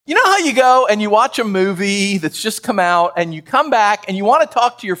you go and you watch a movie that's just come out and you come back and you want to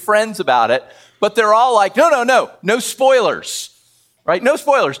talk to your friends about it, but they're all like, no spoilers, right? No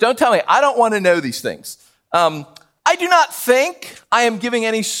spoilers. Don't tell me. I don't want to know these things. I do not think I am giving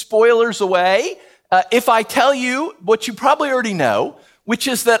any spoilers away if I tell you what you probably already know, which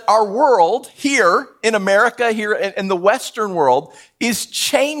is that our world here in America, here in the Western world, is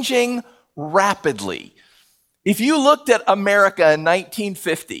changing rapidly. If you looked at America in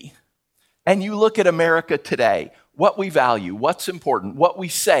 1950 and you look at America today, what we value, what's important, what we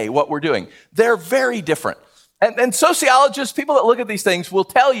say, what we're doing, they're very different. And sociologists, people that look at these things, will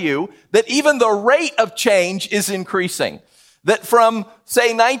tell you that even the rate of change is increasing. That from,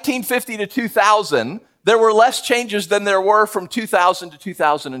 say, 1950 to 2000, there were less changes than there were from 2000 to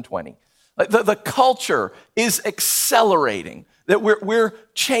 2020. The culture is accelerating, that we're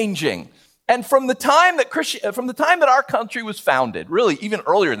changing. And from the time that our country was founded, really even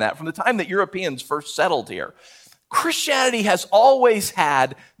earlier than that, from the time that Europeans first settled here, Christianity has always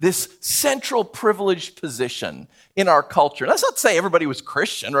had this central privileged position in our culture. And that's not to say everybody was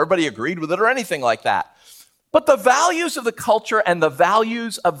Christian or everybody agreed with it or anything like that. But the values of the culture and the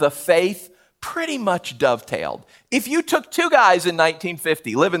values of the faith pretty much dovetailed. If you took two guys in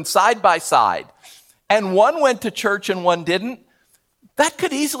 1950 living side by side and one went to church and one didn't, that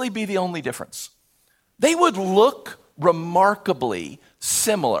could easily be the only difference. They would look remarkably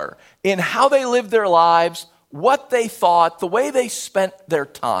similar in how they lived their lives, what they thought, the way they spent their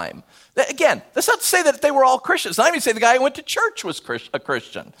time. Again, that's not to say that they were all Christians. Not even to say the guy who went to church was a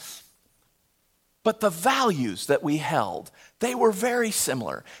Christian. But the values that we held, they were very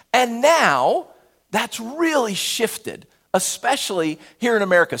similar. And now, that's really shifted, especially here in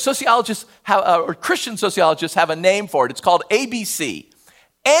America. Sociologists or Christian sociologists have a name for it. It's called ABC.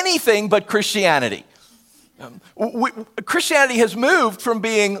 Anything but Christianity. Christianity has moved from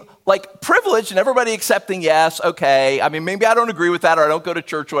being like privileged and everybody accepting, yes, okay, I mean, maybe I don't agree with that or I don't go to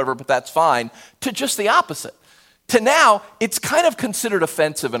church or whatever, but that's fine, to just the opposite. To now, it's kind of considered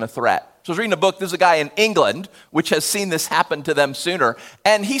offensive and a threat. So I was reading a book, there's a guy in England, which has seen this happen to them sooner,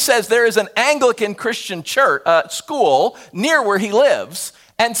 and he says there is an Anglican Christian church school near where he lives,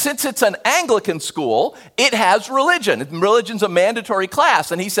 and since it's an Anglican school, it has religion. Religion's a mandatory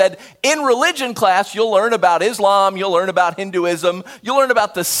class. And he said, in religion class, you'll learn about Islam, you'll learn about Hinduism, you'll learn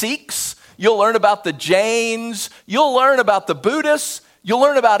about the Sikhs, you'll learn about the Jains, you'll learn about the Buddhists, you'll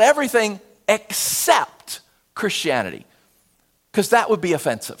learn about everything except Christianity. Because that would be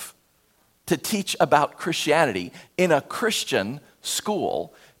offensive to teach about Christianity in a Christian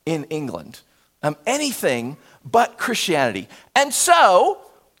school in England. Anything but Christianity. And so,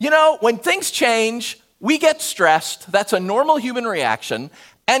 when things change, we get stressed. That's a normal human reaction.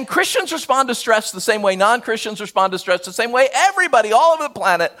 And Christians respond to stress the same way non-Christians respond to stress the same way. Everybody all over the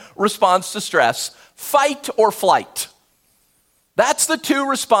planet responds to stress. Fight or flight. That's the two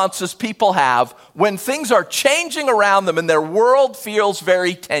responses people have when things are changing around them and their world feels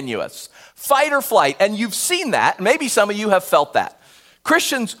very tenuous. Fight or flight. And you've seen that. Maybe some of you have felt that.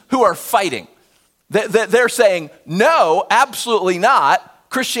 Christians who are fighting, they're saying, no, absolutely not.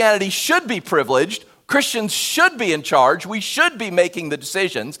 Christianity should be privileged. Christians should be in charge. We should be making the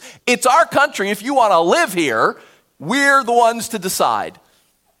decisions. It's our country. If you want to live here, we're the ones to decide.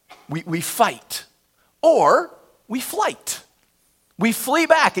 We fight. Or we flight. We flee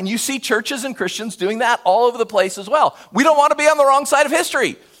back. And you see churches and Christians doing that all over the place as well. We don't want to be on the wrong side of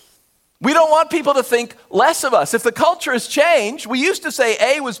history. We don't want people to think less of us. If the culture has changed, we used to say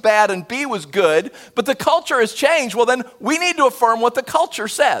A was bad and B was good, but the culture has changed, well then we need to affirm what the culture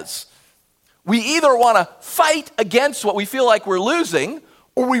says. We either want to fight against what we feel like we're losing,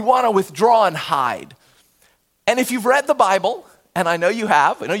 or we want to withdraw and hide. And if you've read the Bible, and I know you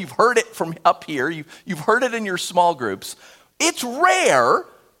have, I know you've heard it from up here, you've heard it in your small groups, it's rare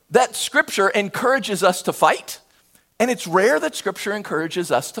that Scripture encourages us to fight, and it's rare that Scripture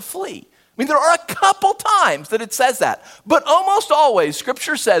encourages us to flee. I mean, there are a couple times that it says that, but almost always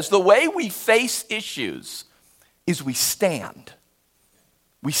Scripture says the way we face issues is we stand.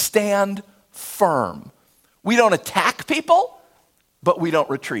 We stand firm. We don't attack people, but we don't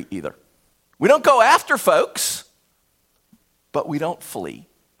retreat either. We don't go after folks, but we don't flee.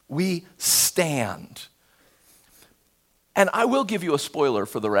 We stand. And I will give you a spoiler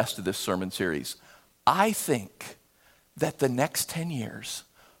for the rest of this sermon series. I think that the next 10 years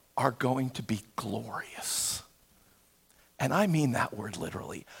are going to be glorious. And I mean that word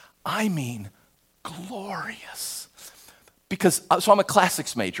literally. I mean glorious. Because, so I'm a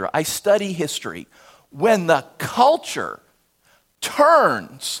classics major. I study history. When the culture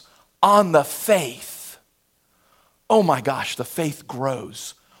turns on the faith, oh my gosh, the faith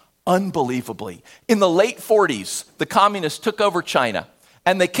grows unbelievably. In the late 40s, the communists took over China,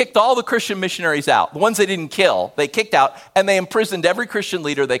 and they kicked all the Christian missionaries out. The ones they didn't kill, they kicked out, and they imprisoned every Christian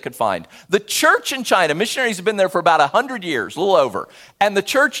leader they could find. The church in China, missionaries have been there for about 100 years, a little over, and the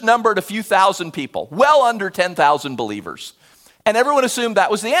church numbered a few thousand people, well under 10,000 believers. And everyone assumed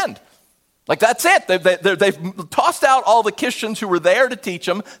that was the end. Like, that's it. They've tossed out all the Christians who were there to teach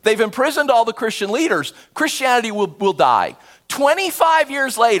them. They've imprisoned all the Christian leaders. Christianity will die. 25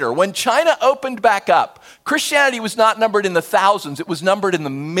 years later, when China opened back up, Christianity was not numbered in the thousands. It was numbered in the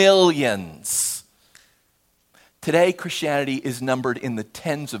millions. Today, Christianity is numbered in the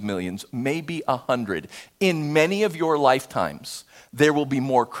tens of millions, maybe 100. In many of your lifetimes, there will be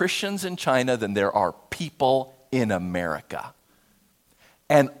more Christians in China than there are people in America.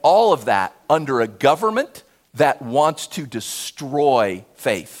 And all of that under a government that wants to destroy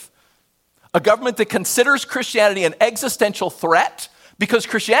faith. A government that considers Christianity an existential threat because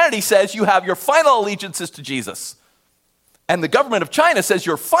Christianity says you have your final allegiances to Jesus. And the government of China says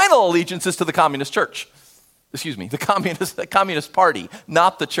your final allegiance is to the Communist Church. The Communist Party,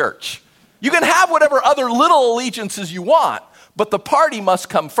 not the church. You can have whatever other little allegiances you want, but the party must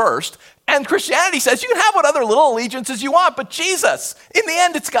come first. And Christianity says you can have what other little allegiances you want, but Jesus, in the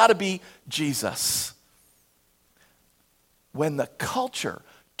end, it's got to be Jesus. When the culture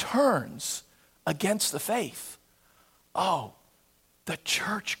turns against the faith, the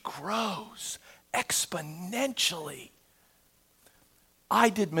church grows exponentially. I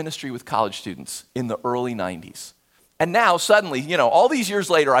did ministry with college students in the early 90s. And now suddenly, all these years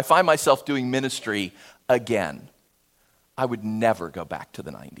later, I find myself doing ministry again. I would never go back to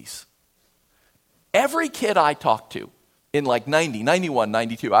the 90s. Every kid I talked to in like 90, 91,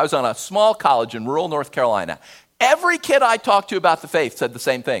 92, I was on a small college in rural North Carolina. Every kid I talked to about the faith said the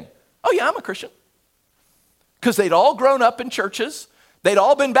same thing. Oh yeah, I'm a Christian. Because they'd all grown up in churches. They'd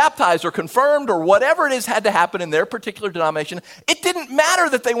all been baptized or confirmed or whatever it is had to happen in their particular denomination. It didn't matter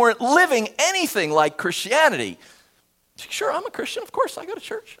that they weren't living anything like Christianity. Sure, I'm a Christian. Of course, I go to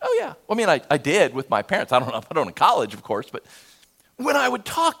church. Oh yeah. Well, I mean, I did with my parents. I don't know if I don't in college, of course, but when I would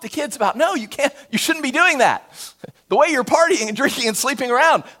talk to kids about, no, you shouldn't be doing that. The way you're partying and drinking and sleeping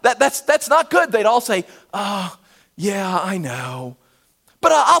around, that's not good. They'd all say, oh, yeah, I know,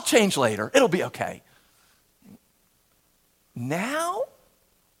 but I'll change later. It'll be okay. Now,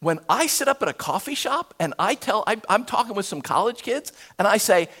 when I sit up at a coffee shop and I'm talking with some college kids and I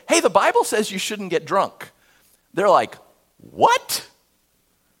say, hey, the Bible says you shouldn't get drunk. They're like, what?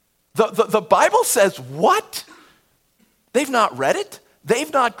 The Bible says what? They've not read it.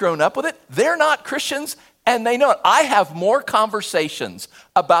 They've not grown up with it. They're not Christians, and they know it. I have more conversations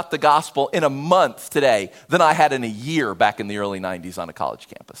about the gospel in a month today than I had in a year back in the early 90s on a college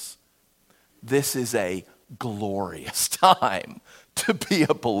campus. This is a glorious time to be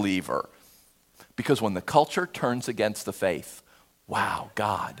a believer. Because when the culture turns against the faith, wow,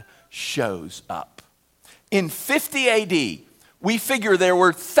 God shows up. In 50 AD, we figure there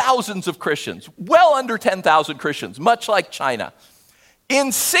were thousands of Christians, well under 10,000 Christians, much like China.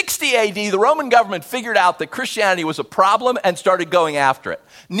 In 60 AD, the Roman government figured out that Christianity was a problem and started going after it.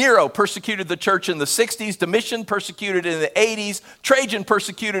 Nero persecuted the church in the 60s, Domitian persecuted it in the 80s, Trajan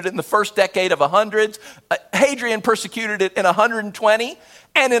persecuted it in the first decade of 100s, Hadrian persecuted it in 120,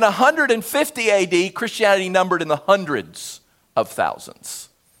 and in 150 AD, Christianity numbered in the hundreds of thousands.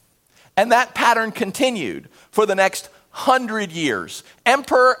 And that pattern continued for the next 100 years.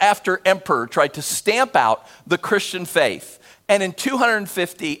 Emperor after emperor tried to stamp out the Christian faith. And in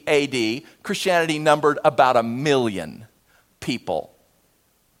 250 AD, Christianity numbered about 1 million people.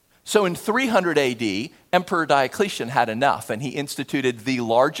 So in 300 AD, Emperor Diocletian had enough, and he instituted the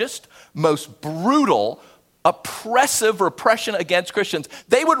largest, most brutal, oppressive repression against Christians.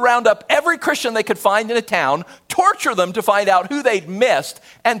 They would round up every Christian they could find in a town, torture them to find out who they'd missed,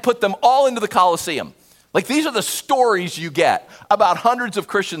 and put them all into the Colosseum. Like, these are the stories you get about hundreds of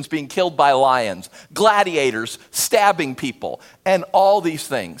Christians being killed by lions, gladiators stabbing people, and all these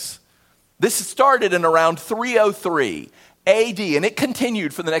things. This started in around 303 AD, and it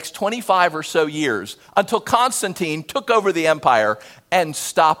continued for the next 25 or so years until Constantine took over the empire and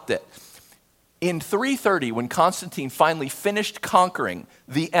stopped it. In 330, when Constantine finally finished conquering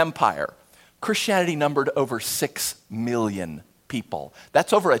the empire, Christianity numbered over 6 million people.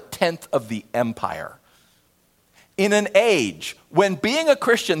 That's over 1/10 of the empire. In an age when being a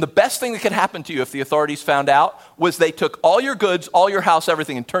Christian, the best thing that could happen to you if the authorities found out was they took all your goods, all your house,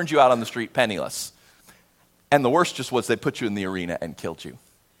 everything, and turned you out on the street penniless. And the worst just was they put you in the arena and killed you.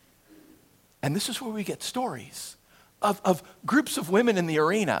 And this is where we get stories of groups of women in the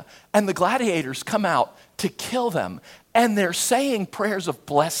arena, and the gladiators come out to kill them, and they're saying prayers of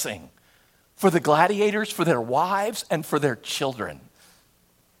blessing for the gladiators, for their wives, and for their children.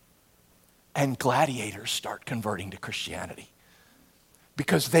 And gladiators start converting to Christianity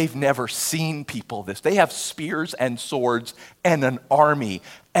because they've never seen people this. They have spears and swords and an army,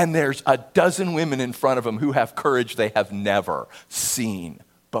 and there's a dozen women in front of them who have courage they have never seen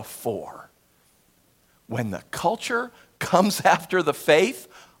before. When the culture comes after the faith,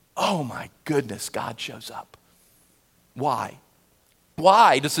 oh my goodness, God shows up. Why?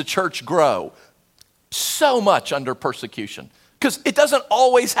 Why does the church grow so much under persecution? Because it doesn't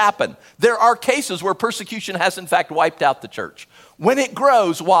always happen. There are cases where persecution has in fact wiped out the church. When it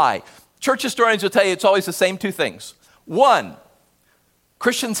grows, why? Church historians will tell you it's always the same two things. One,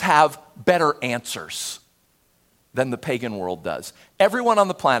 Christians have better answers than the pagan world does. Everyone on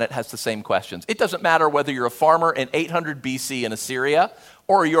the planet has the same questions. It doesn't matter whether you're a farmer in 800 BC in Assyria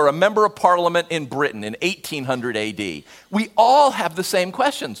or you're a member of parliament in Britain in 1800 AD. We all have the same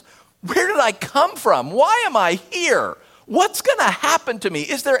questions. Where did I come from? Why am I here? What's going to happen to me?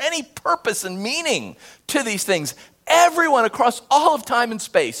 Is there any purpose and meaning to these things? Everyone across all of time and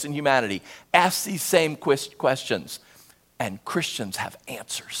space in humanity asks these same questions, and Christians have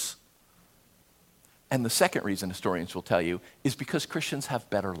answers. And the second reason historians will tell you is because Christians have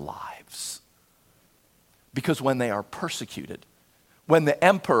better lives. Because when they are persecuted, when the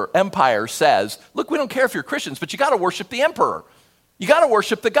empire says, look, we don't care if you're Christians, but you got to worship the emperor. You got to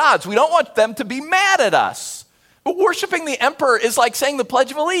worship the gods. We don't want them to be mad at us. But worshiping the emperor is like saying the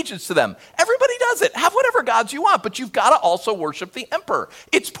Pledge of Allegiance to them. Everybody does it. Have whatever gods you want, but you've got to also worship the emperor.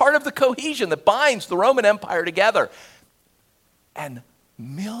 It's part of the cohesion that binds the Roman Empire together. And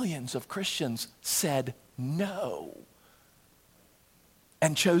millions of Christians said no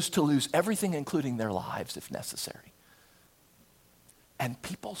and chose to lose everything, including their lives, if necessary. And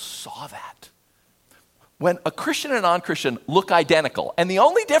people saw that. When a Christian and a non-Christian look identical, and the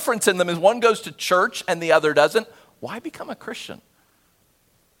only difference in them is one goes to church and the other doesn't, why become a Christian?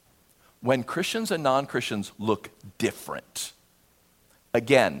 When Christians and non-Christians look different,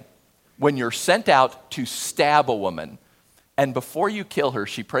 again, when you're sent out to stab a woman, and before you kill her,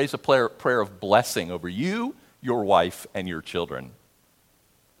 she prays a prayer of blessing over you, your wife, and your children.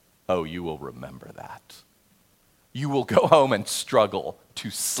 Oh, you will remember that. You will go home and struggle to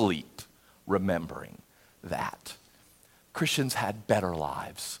sleep remembering that. Christians had better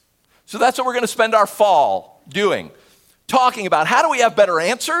lives. So that's what we're going to spend our fall doing, talking about how do we have better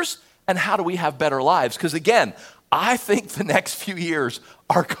answers and how do we have better lives? Because again, I think the next few years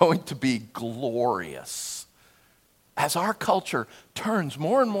are going to be glorious. As our culture turns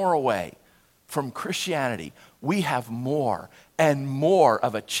more and more away from Christianity, we have more and more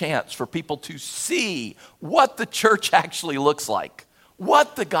of a chance for people to see what the church actually looks like,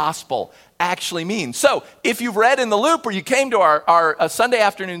 what the gospel actually means. So if you've read in the Loop or you came to our Sunday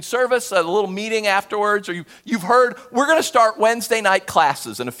afternoon service, a little meeting afterwards, or you've heard, we're going to start Wednesday night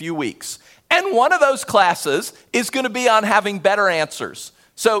classes in a few weeks. And one of those classes is going to be on having better answers.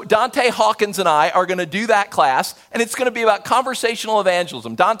 So Dante Hawkins and I are going to do that class, and it's going to be about conversational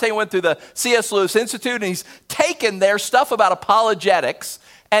evangelism. Dante went through the C.S. Lewis Institute, and he's taken their stuff about apologetics,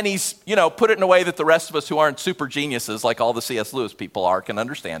 and he's, put it in a way that the rest of us who aren't super geniuses like all the C.S. Lewis people are can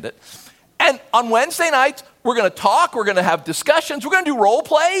understand it. And on Wednesday nights, we're going to talk, we're going to have discussions, we're going to do role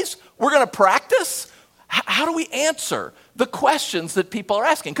plays, we're going to practice. How do we answer the questions that people are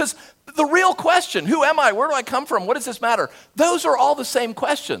asking? Because the real question, who am I? Where do I come from? What does this matter? Those are all the same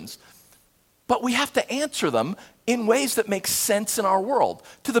questions. But we have to answer them in ways that make sense in our world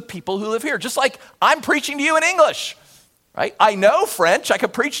to the people who live here. Just like I'm preaching to you in English, right? I know French. I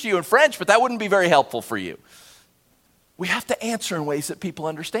could preach to you in French, but that wouldn't be very helpful for you. We have to answer in ways that people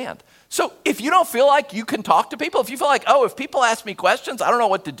understand. So if you don't feel like you can talk to people, if you feel like, if people ask me questions, I don't know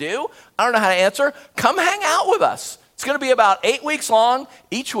what to do, I don't know how to answer, come hang out with us. It's going to be about 8 weeks long.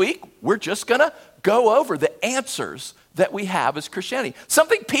 Each week, we're just going to go over the answers that we have as Christianity.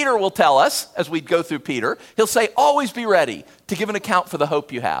 Something Peter will tell us as we go through Peter. He'll say, always be ready to give an account for the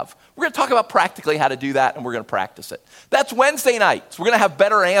hope you have. We're going to talk about practically how to do that, and we're going to practice it. That's Wednesday nights. We're going to have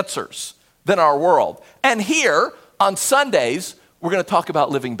better answers than our world. And here, on Sundays, we're going to talk about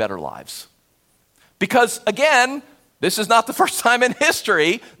living better lives. Because, again, this is not the first time in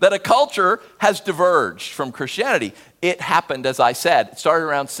history that a culture has diverged from Christianity. It happened, as I said, it started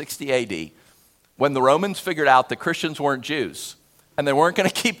around 60 AD when the Romans figured out that Christians weren't Jews. And they weren't going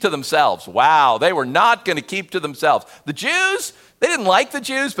to keep to themselves. Wow, they were not going to keep to themselves. The Jews, they didn't like the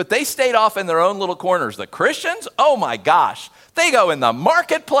Jews, but they stayed off in their own little corners. The Christians, oh my gosh, they go in the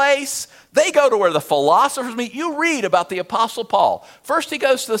marketplace. They go to where the philosophers meet. You read about the Apostle Paul. First he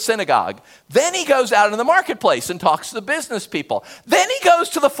goes to the synagogue. Then he goes out in the marketplace and talks to the business people. Then he goes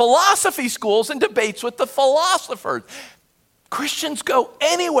to the philosophy schools and debates with the philosophers. Christians go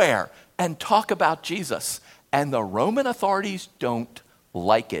anywhere and talk about Jesus. And the Roman authorities don't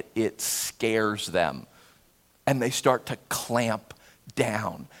like it. It scares them. And they start to clamp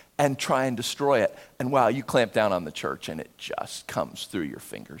down and try and destroy it. And wow, you clamp down on the church and it just comes through your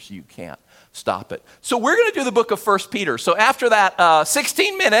fingers. You can't stop it. So we're going to do the book of 1 Peter. So after that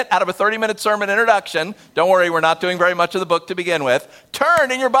 16-minute out of a 30-minute sermon introduction, don't worry, we're not doing very much of the book to begin with.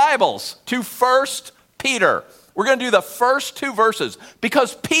 Turn in your Bibles to 1 Peter. We're going to do the first 2 verses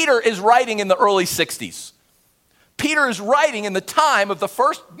because Peter is writing in the early 60s. Peter is writing in the time of the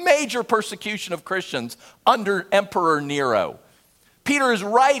first major persecution of Christians under Emperor Nero. Peter is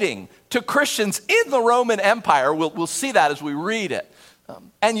writing to Christians in the Roman Empire. We'll see that as we read it.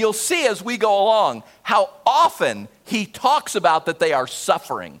 And you'll see as we go along how often he talks about that they are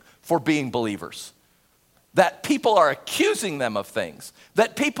suffering for being believers. That people are accusing them of things.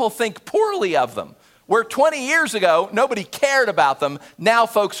 That people think poorly of them. Where 20 years ago, nobody cared about them, now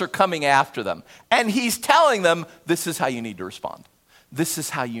folks are coming after them. And he's telling them, this is how you need to respond. This is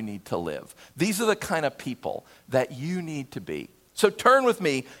how you need to live. These are the kind of people that you need to be. So turn with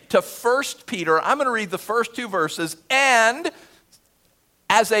me to 1 Peter. I'm going to read the first 2 verses. And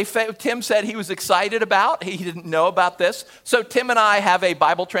as Tim said he was excited about, he didn't know about this. So Tim and I have a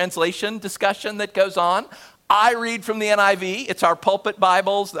Bible translation discussion that goes on. I read from the NIV. It's our pulpit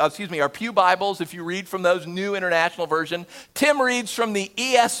Bibles, our pew Bibles, if you read from those New International Version. Tim reads from the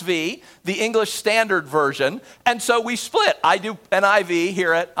ESV, the English Standard Version. And so we split. I do NIV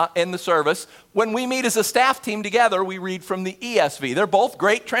here in the service. When we meet as a staff team together, we read from the ESV. They're both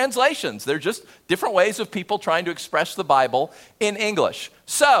great translations. They're just different ways of people trying to express the Bible in English.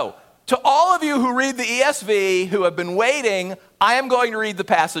 So, to all of you who read the ESV, who have been waiting, I am going to read the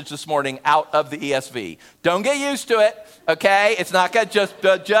passage this morning out of the ESV. Don't get used to it, okay? It's not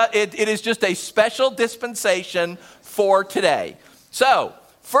it is just a special dispensation for today. So,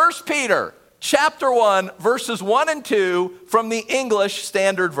 1 Peter chapter 1, verses 1 and 2 from the English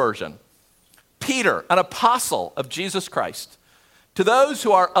Standard Version. Peter, an apostle of Jesus Christ, to those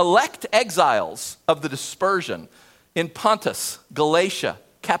who are elect exiles of the dispersion in Pontus, Galatia,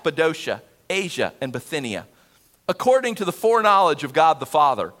 Cappadocia, Asia, and Bithynia, according to the foreknowledge of God the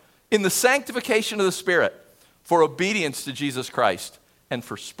Father, in the sanctification of the Spirit, for obedience to Jesus Christ, and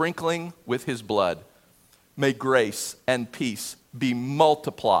for sprinkling with his blood, may grace and peace be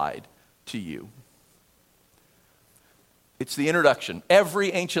multiplied to you. It's the introduction.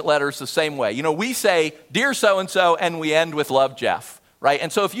 Every ancient letter is the same way. You know, we say, dear so-and-so, and we end with love, Jeff, right?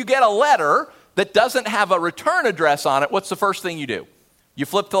 And so if you get a letter that doesn't have a return address on it, what's the first thing you do? You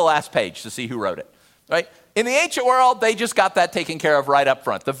flip to the last page to see who wrote it, right? In the ancient world, they just got that taken care of right up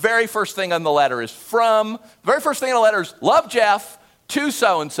front. The very first thing on the letter is love Jeff to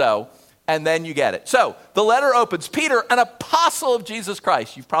so-and-so, and then you get it. So the letter opens, Peter, an apostle of Jesus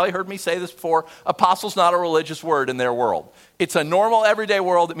Christ. You've probably heard me say this before. Apostle's not a religious word in their world. It's a normal, everyday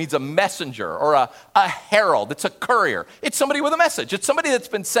world. It means a messenger or a herald. It's a courier. It's somebody with a message. It's somebody that's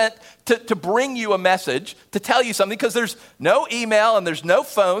been sent to bring you a message, to tell you something, because there's no email and there's no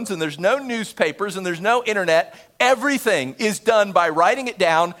phones and there's no newspapers and there's no internet. Everything is done by writing it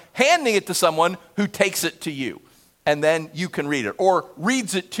down, handing it to someone who takes it to you. And then you can read it, or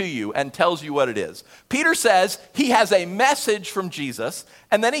reads it to you and tells you what it is. Peter says he has a message from Jesus,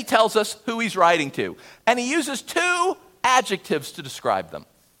 and then he tells us who he's writing to. And he uses 2 adjectives to describe them.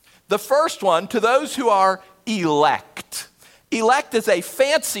 The first one, to those who are elect. Elect is a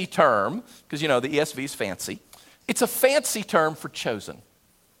fancy term, because you know the ESV is fancy. It's a fancy term for chosen.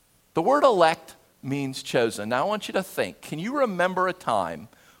 The word elect means chosen. Now I want you to think, can you remember a time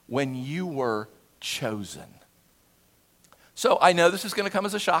when you were chosen? So I know this is going to come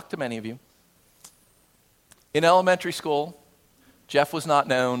as a shock to many of you. In elementary school, Jeff was not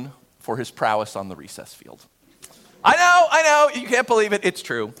known for his prowess on the recess field. I know, you can't believe it. It's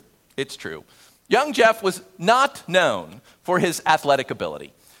true. It's true. Young Jeff was not known for his athletic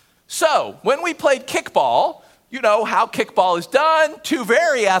ability. So when we played kickball, you know how kickball is done. 2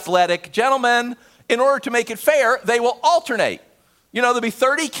 very athletic gentlemen, in order to make it fair, they will alternate. You know, there'll be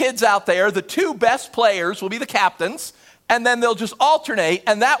 30 kids out there. The 2 best players will be the captains, and then they'll just alternate,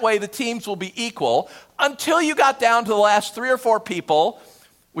 and that way the teams will be equal until you got down to the last 3 or 4 people,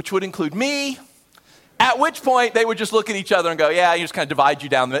 which would include me At which point they would just look at each other and go, yeah, you just kind of divide you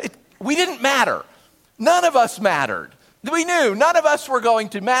down. We didn't matter. None of us mattered. We knew none of us were going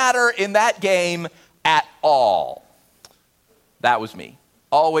to matter in that game at all. That was me,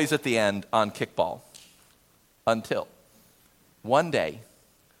 always at the end on kickball. Until one day,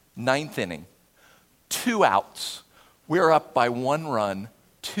 9th inning, 2 outs. We're up by 1 run,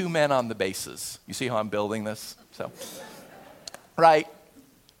 2 men on the bases. You see how I'm building this? So, right.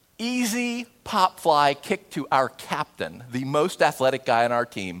 Easy pop fly kick to our captain, the most athletic guy on our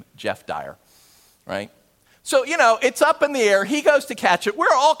team, Jeff Dyer, right? So, it's up in the air. He goes to catch it.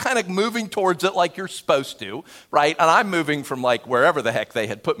 We're all kind of moving towards it like you're supposed to, right? And I'm moving from like wherever the heck they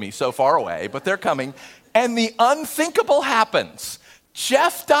had put me so far away, but they're coming. And the unthinkable happens.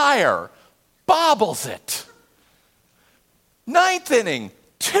 Jeff Dyer bobbles it. 9th inning,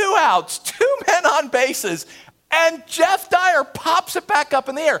 2 outs, 2 men on bases. And Jeff Dyer pops it back up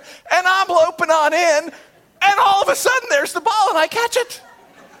in the air. And I'm loping on in, and all of a sudden there's the ball, and I catch it.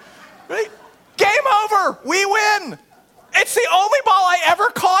 Right? Game over. We win. It's the only ball I ever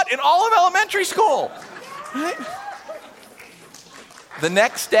caught in all of elementary school. Right? The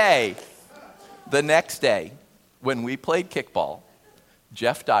next day, when we played kickball,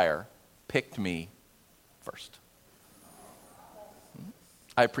 Jeff Dyer picked me first.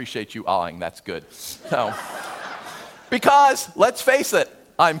 I appreciate you awing. That's good. So, because, let's face it,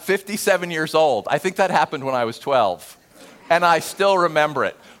 I'm 57 years old. I think that happened when I was 12. And I still remember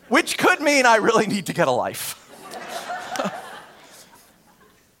it, which could mean I really need to get a life.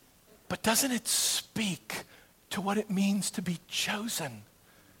 But doesn't it speak to what it means to be chosen?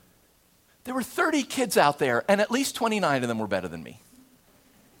 There were 30 kids out there, and at least 29 of them were better than me.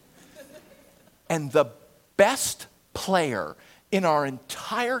 And the best player in our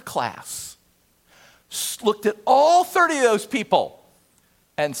entire class looked at all 30 of those people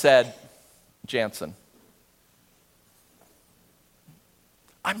and said, Jansen.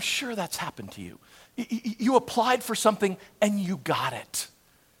 I'm sure that's happened to you. You applied for something and you got it.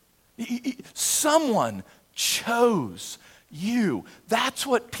 Someone chose you. That's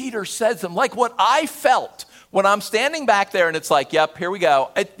what Peter says to them. Like what I felt when I'm standing back there and it's like, yep, here we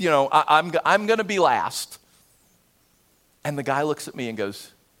go. I'm going to be last. And the guy looks at me and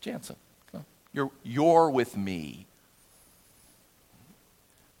goes, Jansen, you're with me.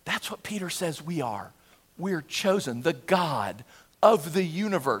 That's what Peter says we are. We're chosen. The God of the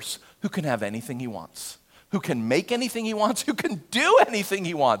universe who can have anything he wants, who can make anything he wants, who can do anything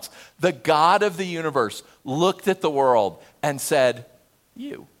he wants. The God of the universe looked at the world and said,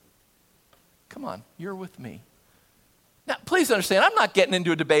 you, come on, you're with me. Now, please understand, I'm not getting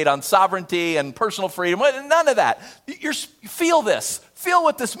into a debate on sovereignty and personal freedom, none of that. Feel this. Feel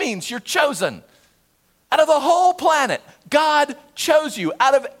what this means. You're chosen. Out of the whole planet, God chose you.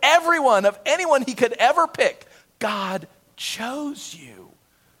 Out of everyone, of anyone he could ever pick, God chose you.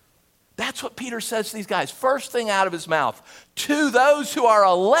 That's what Peter says to these guys. First thing out of his mouth. To those who are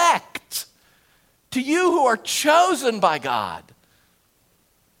elect, to you who are chosen by God.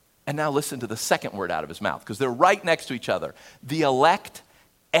 And now listen to the second word out of his mouth, because they're right next to each other. The elect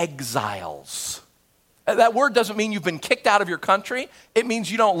exiles. That word doesn't mean you've been kicked out of your country. It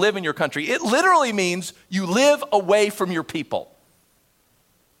means you don't live in your country. It literally means you live away from your people.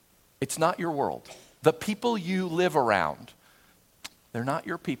 It's not your world. The people you live around, they're not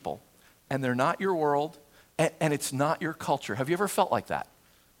your people, and they're not your world, and it's not your culture. Have you ever felt like that?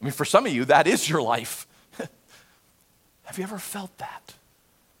 I mean, for some of you, that is your life. Have you ever felt that?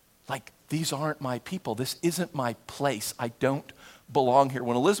 Like, these aren't my people. This isn't my place. I don't belong here.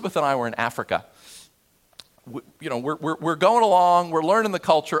 When Elizabeth and I were in Africa, we're going along, we're learning the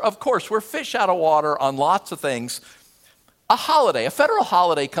culture. Of course, we're fish out of water on lots of things. A federal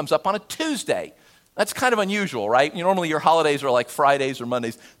holiday comes up on a Tuesday. That's kind of unusual, right? Normally your holidays are like Fridays or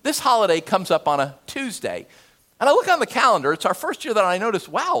Mondays. This holiday comes up on a Tuesday. And I look on the calendar, it's our first year that I noticed,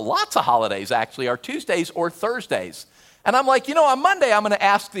 wow, lots of holidays actually are Tuesdays or Thursdays. And I'm like, on Monday I'm going to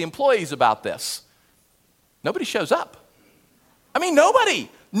ask the employees about this. Nobody shows up. I mean, nobody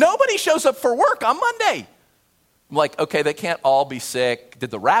shows up for work on Monday. I'm like, okay, they can't all be sick.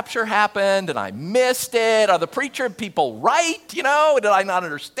 Did the rapture happen? Did I missed it? Are the preacher people right? Did I not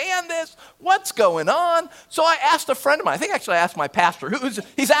understand this? What's going on? So I asked a friend of mine. I think actually I asked my pastor,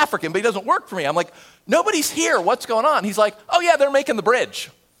 he's African, but he doesn't work for me. I'm like, nobody's here. What's going on? He's like, oh yeah, they're making the bridge.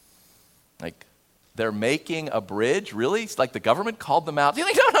 Like, they're making a bridge? Really? It's like the government called them out. He's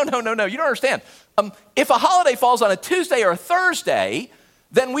like, no. You don't understand. If a holiday falls on a Tuesday or a Thursday,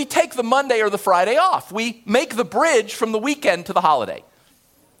 then we take the Monday or the Friday off. We make the bridge from the weekend to the holiday.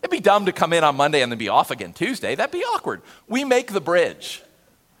 It'd be dumb to come in on Monday and then be off again Tuesday. That'd be awkward. We make the bridge.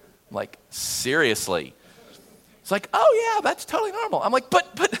 I'm like, seriously? It's like, oh yeah, that's totally normal. I'm like,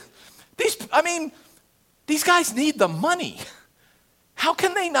 but these guys need the money. How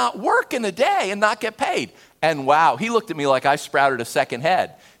can they not work in a day and not get paid? And wow, he looked at me like I sprouted a second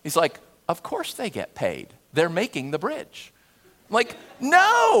head. He's like, of course they get paid. They're making the bridge. I'm like,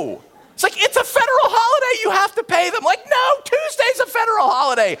 no. It's like, it's a federal holiday. You have to pay them. Like, no, Tuesday's a federal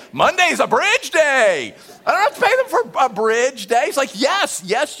holiday. Monday's a bridge day. I don't have to pay them for a bridge day. It's like,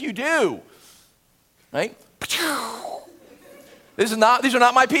 yes, you do. Right? These are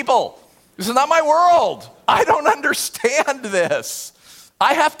not my people. This is not my world. I don't understand this.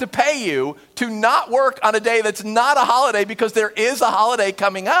 I have to pay you to not work on a day that's not a holiday because there is a holiday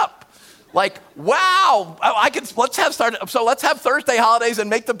coming up. Like, wow, let's have Thursday holidays and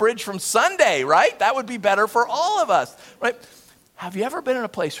make the bridge from Sunday, right? That would be better for all of us, right? Have you ever been in a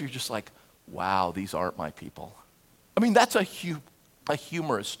place where you're just like, wow, these aren't my people? I mean, that's a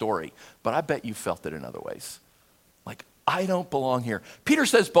humorous story, but I bet you felt it in other ways. Like, I don't belong here. Peter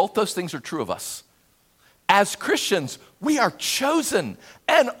says both those things are true of us. As Christians, we are chosen,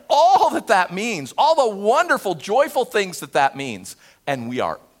 and all that means, all the wonderful, joyful things that means, and we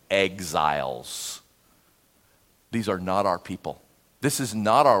are exiles. These are not our people. This is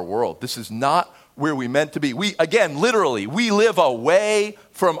not our world. This is not where we meant to be. We live away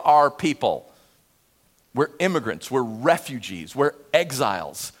from our people. We're immigrants. We're refugees. We're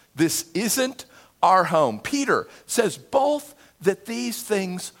exiles. This isn't our home. Peter says both that these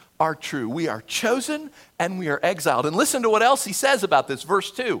things are true. We are chosen and we are exiled. And listen to what else he says about this.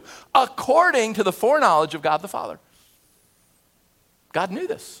 Verse 2, according to the foreknowledge of God the Father. God knew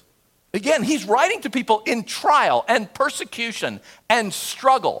this. Again, he's writing to people in trial and persecution and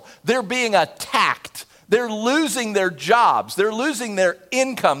struggle. They're being attacked. They're losing their jobs. They're losing their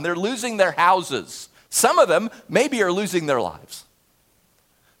income. They're losing their houses. Some of them maybe are losing their lives.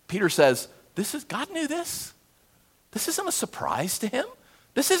 Peter says, God knew this. This isn't a surprise to him.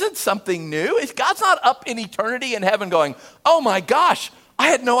 This isn't something new. God's not up in eternity in heaven going, oh my gosh, I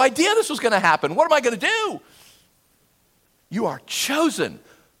had no idea this was going to happen. What am I going to do? You are chosen,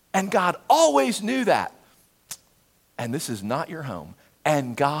 and God always knew that. And this is not your home,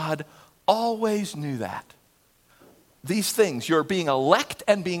 and God always knew that. These things, you're being elect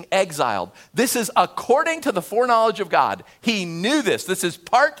and being exiled. This is according to the foreknowledge of God. He knew this. This is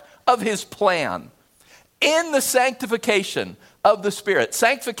part of his plan. In the sanctification of the Spirit.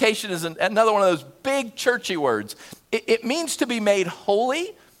 Sanctification is another one of those big churchy words. It means to be made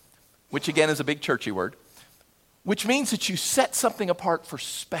holy, which again is a big churchy word, which means that you set something apart for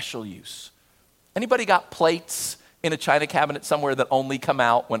special use. Anybody got plates in a china cabinet somewhere that only come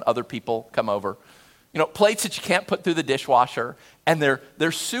out when other people come over? You know, plates that you can't put through the dishwasher, and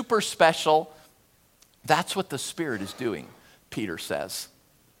they're super special. That's what the Spirit is doing, Peter says.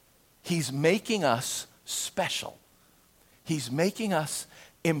 He's making us special. He's making us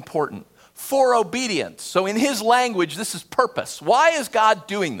important for obedience. So in his language, this is purpose. Why is God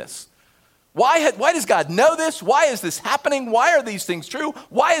doing this? Why does God know this? Why is this happening? Why are these things true?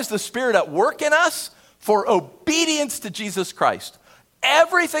 Why is the Spirit at work in us? For obedience to Jesus Christ.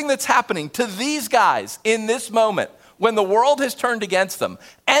 Everything that's happening to these guys in this moment, when the world has turned against them,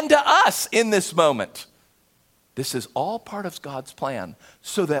 and to us in this moment, this is all part of God's plan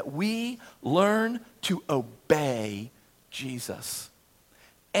so that we learn to obey Jesus.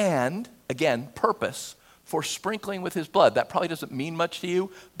 And, again, purpose for sprinkling with his blood. That probably doesn't mean much to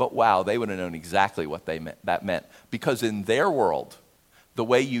you, but wow, they would have known exactly what that meant. Because in their world, the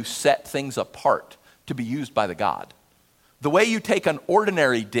way you set things apart to be used by the God, the way you take an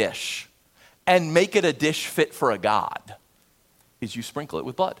ordinary dish and make it a dish fit for a God, is you sprinkle it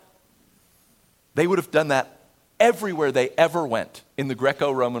with blood. They would have done that everywhere they ever went in the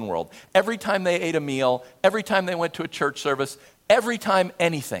Greco-Roman world. Every time they ate a meal, every time they went to a church service, every time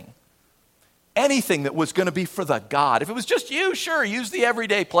anything that was going to be for the God. If it was just you, sure, use the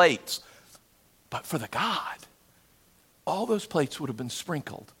everyday plates. But for the God, all those plates would have been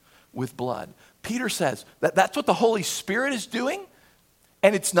sprinkled with blood. Peter says that that's what the Holy Spirit is doing.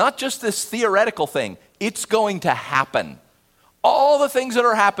 And it's not just this theoretical thing. It's going to happen. All the things that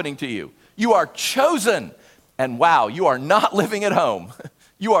are happening to you. You are chosen. And wow, you are not living at home.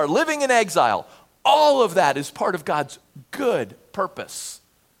 You are living in exile. All of that is part of God's good purpose.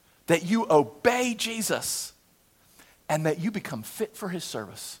 That you obey Jesus and that you become fit for his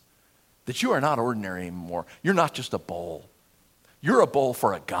service. That you are not ordinary anymore. You're not just a bowl. You're a bowl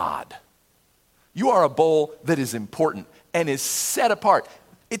for a God. You are a bowl that is important and is set apart.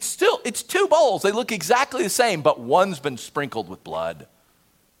 It's two bowls. They look exactly the same, but one's been sprinkled with blood.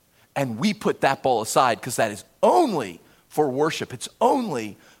 And we put that bowl aside because that is only for worship. It's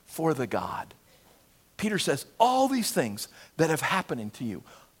only for the God. Peter says, all these things that have happened to you,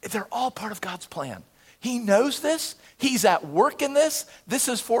 they're all part of God's plan. He knows this. He's at work in this. This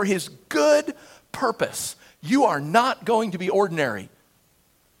is for his good purpose. You are not going to be ordinary.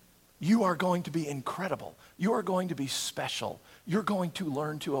 You are going to be incredible. You are going to be special. You're going to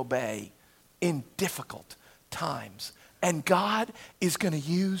learn to obey in difficult times. And God is going to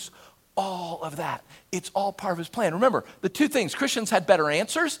use all of that. It's all part of his plan. Remember, the two things, Christians had better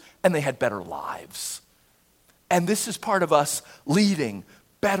answers and they had better lives. And this is part of us leading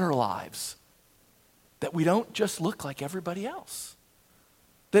better lives. That we don't just look like everybody else.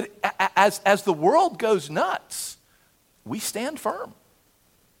 That as the world goes nuts, we stand firm.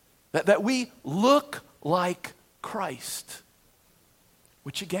 That we look like Christ.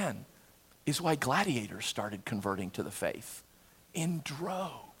 Which again, is why gladiators started converting to the faith in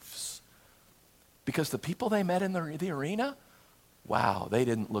droves. Because the people they met in the arena, wow, they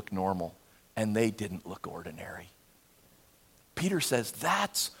didn't look normal and they didn't look ordinary. Peter says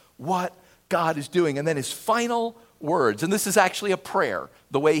that's what God is doing. And then his final words, and this is actually a prayer,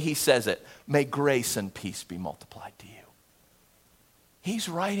 the way he says it, may grace and peace be multiplied to you. He's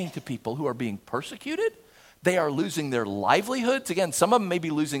writing to people who are being persecuted. They are losing their livelihoods. Again, some of them may be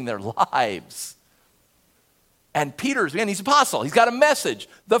losing their lives. And Peter's, again, he's an apostle. He's got a message.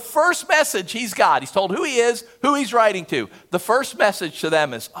 The first message he's got, he's told who he is, who he's writing to. The first message to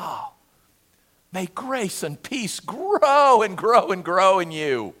them is, may grace and peace grow and grow and grow in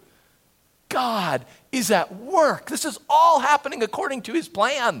you. God is at work. This is all happening according to his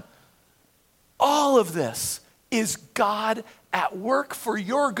plan. All of this is God at work for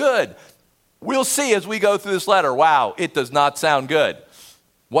your good. We'll see as we go through this letter, wow, it does not sound good.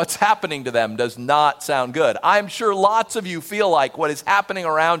 What's happening to them does not sound good. I'm sure lots of you feel like what is happening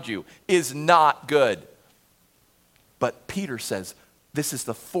around you is not good. But Peter says this is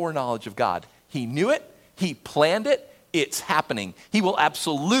the foreknowledge of God. He knew it. He planned it. It's happening. He will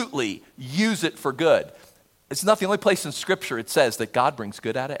absolutely use it for good. It's not the only place in Scripture it says that God brings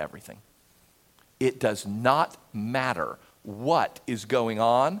good out of everything. It does not matter what is going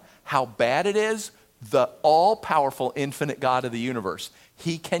on, how bad it is, the all-powerful, infinite God of the universe,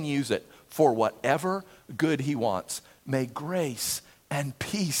 he can use it for whatever good he wants. May grace and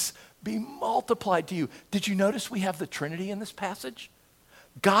peace be multiplied to you. Did you notice we have the Trinity in this passage?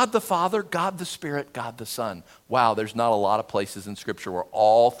 God the Father, God the Spirit, God the Son. Wow, there's not a lot of places in Scripture where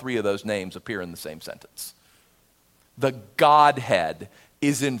all three of those names appear in the same sentence. The Godhead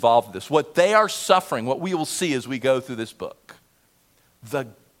is involved in this. What they are suffering, what we will see as we go through this book, the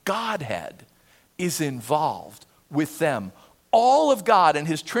Godhead is involved with them. All of God and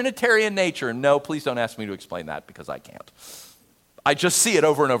his Trinitarian nature, and no, please don't ask me to explain that because I can't. I just see it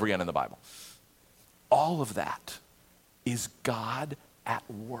over and over again in the Bible. All of that is God at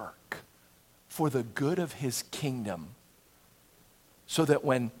work for the good of his kingdom, so that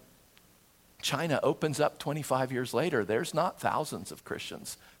when China opens up 25 years later, there's not thousands of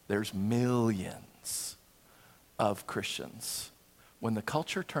Christians, there's millions of Christians. When the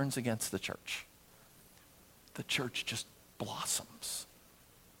culture turns against the church just blossoms.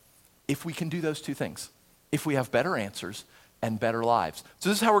 If we can do those two things, if we have better answers and better lives. So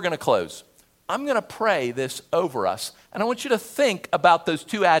this is how we're going to close. I'm going to pray this over us, and I want you to think about those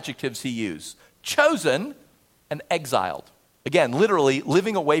two adjectives he used: chosen and exiled. Again, literally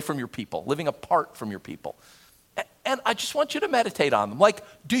living away from your people, living apart from your people. And I just want you to meditate on them. Like,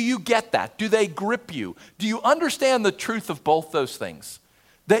 do you get that? Do they grip you? Do you understand the truth of both those things?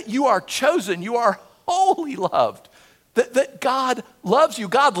 That you are chosen, you are wholly loved. That God loves you,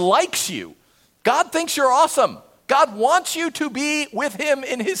 God likes you. God thinks you're awesome. God wants you to be with him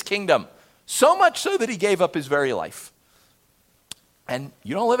in his kingdom. So much so that he gave up his very life. And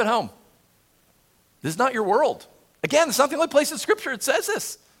you don't live at home. This is not your world. Again, it's not the only place in Scripture it says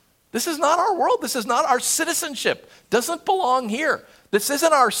this. This is not our world. This is not our citizenship. Doesn't belong here. This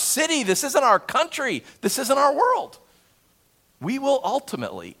isn't our city. This isn't our country. This isn't our world. We will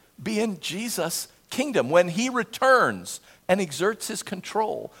ultimately be in Jesus' kingdom when he returns and exerts his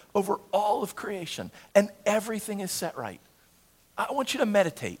control over all of creation and everything is set right. I want you to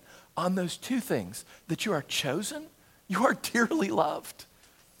meditate on those two things: that you are chosen, you are dearly loved,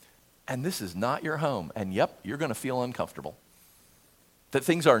 and this is not your home. And yep, you're going to feel uncomfortable. That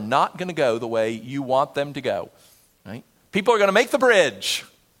things are not going to go the way you want them to go. Right? People are going to make the bridge.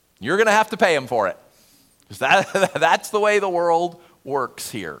 You're going to have to pay them for it. Because that's the way the world works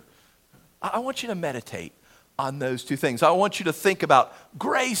here. I want you to meditate on those two things. I want you to think about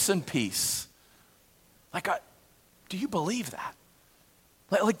grace and peace. Like, do you believe that?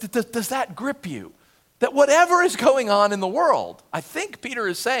 Like, does that grip you? That whatever is going on in the world, I think Peter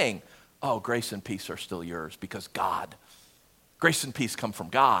is saying, oh, grace and peace are still yours because God, grace and peace come from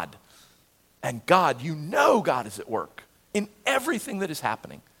God. And God, you know God is at work in everything that is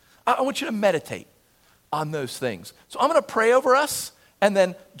happening. I want you to meditate on those things. So I'm going to pray over us, and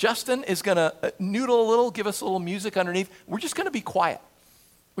then Justin is going to noodle a little, give us a little music underneath. We're just going to be quiet.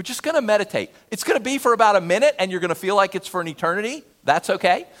 We're just going to meditate. It's going to be for about a minute, and you're going to feel like it's for an eternity. That's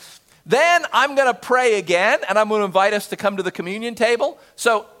okay. Then I'm going to pray again, and I'm going to invite us to come to the communion table.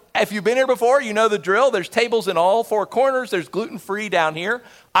 So if you've been here before, you know the drill. There's tables in all four corners. There's gluten-free down here.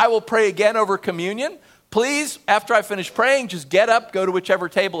 I will pray again over communion. Please, after I finish praying, just get up, go to whichever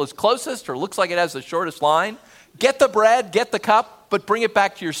table is closest or looks like it has the shortest line. Get the bread, get the cup, but bring it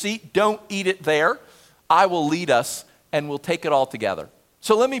back to your seat. Don't eat it there. I will lead us, and we'll take it all together.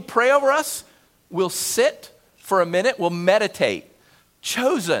 So let me pray over us. We'll sit for a minute. We'll meditate.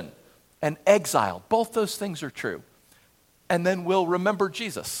 Chosen and exiled. Both those things are true. And then we'll remember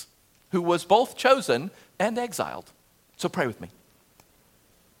Jesus, who was both chosen and exiled. So pray with me.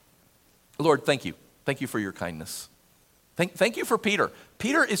 Lord, thank you. Thank you for your kindness. Thank you for Peter.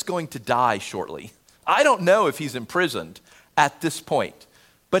 Peter is going to die shortly. I don't know if he's imprisoned at this point,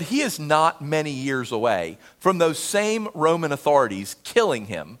 but he is not many years away from those same Roman authorities killing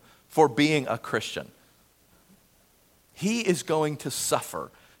him for being a Christian. He is going to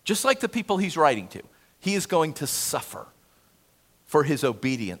suffer. Just like the people he's writing to, he is going to suffer for his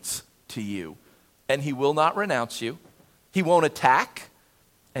obedience to you. And he will not renounce you. He won't attack,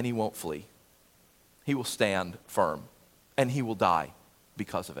 and he won't flee. He will stand firm, and he will die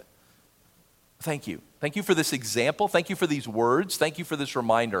because of it. Thank you. Thank you for this example. Thank you for these words. Thank you for this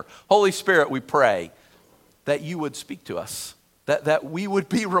reminder. Holy Spirit, we pray that you would speak to us, that we would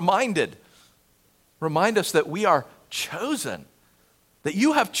be reminded. Remind us that we are chosen, that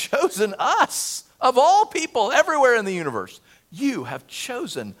you have chosen us. Of all people everywhere in the universe, you have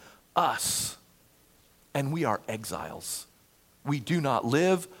chosen us. And we are exiles. We do not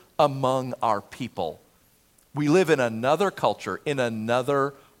live among our people. We live in another culture, in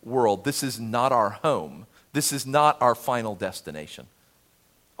another world. This is not our home. This is not our final destination.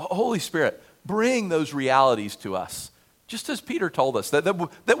 Holy Spirit, bring those realities to us, just as Peter told us,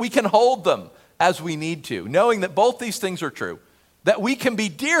 that we can hold them as we need to, knowing that both these things are true, that we can be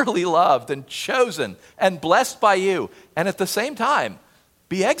dearly loved and chosen and blessed by you, and at the same time,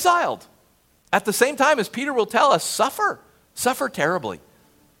 be exiled. At the same time, as Peter will tell us, suffer terribly.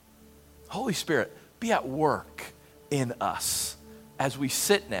 Holy Spirit, be at work in us as we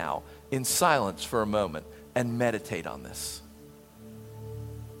sit now in silence for a moment and meditate on this.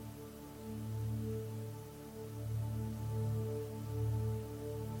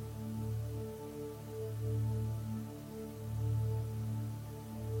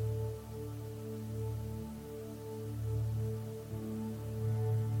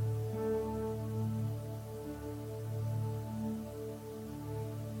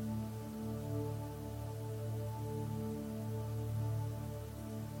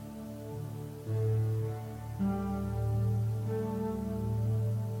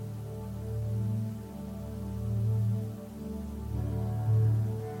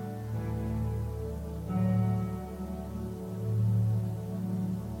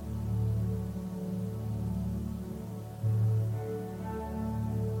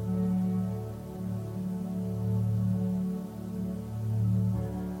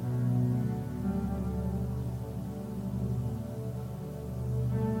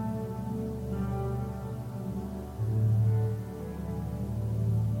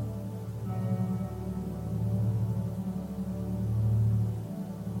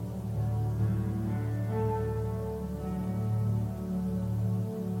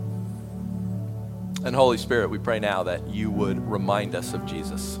 And Holy Spirit, we pray now that you would remind us of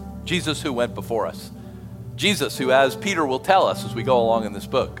Jesus. Jesus who went before us. Jesus who, as Peter will tell us as we go along in this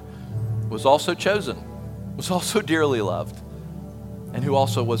book, was also chosen, was also dearly loved, and who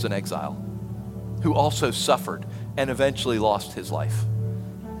also was in exile, who also suffered and eventually lost his life.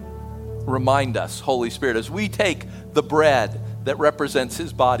 Remind us, Holy Spirit, as we take the bread that represents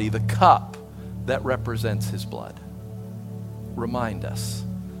his body, the cup that represents his blood. Remind us.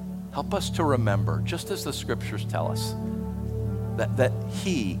 Help us to remember, just as the scriptures tell us, that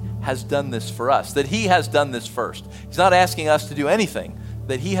he has done this for us, that he has done this first. He's not asking us to do anything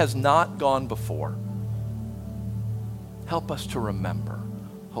that he has not gone before. Help us to remember,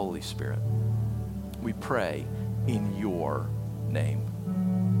 Holy Spirit. We pray in your name.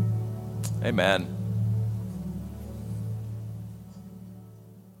 Amen.